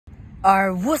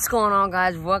Alright, what's going on,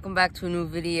 guys? Welcome back to a new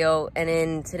video. And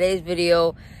in today's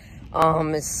video,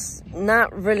 it's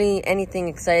not really anything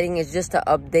exciting. It's just an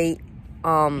update.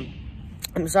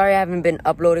 I'm sorry I haven't been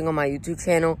uploading on my YouTube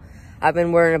channel. I've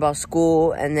been worrying about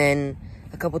school, and then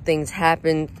a couple things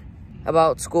happened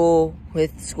about school,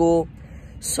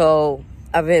 So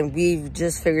we've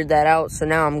just figured that out. So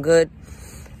now I'm good.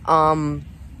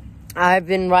 I've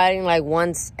been riding like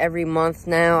once every month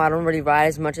now. I don't really ride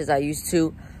as much as I used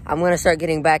to. I'm going to start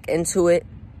getting back into it.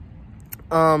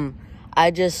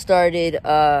 I just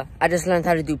learned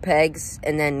how to do pegs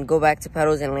and then go back to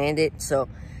pedals and land it. So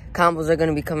combos are going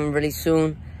to be coming really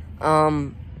soon.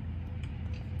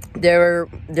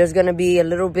 There's going to be a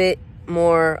little bit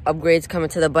more upgrades coming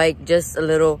to the bike, just a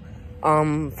little.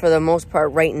 For the most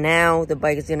part right now, the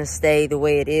bike is going to stay the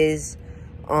way it is.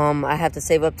 I have to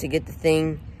save up to get the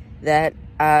thing that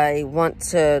I want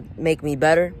to make me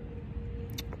better.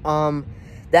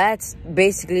 That's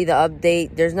basically the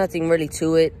update. There's nothing really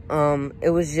to it.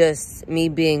 It was just me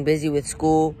being busy with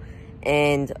school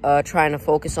and trying to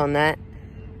focus on that.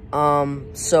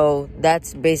 So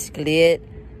that's basically it.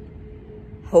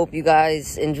 Hope you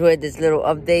guys enjoyed this little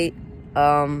update.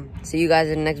 See you guys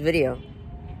in the next video.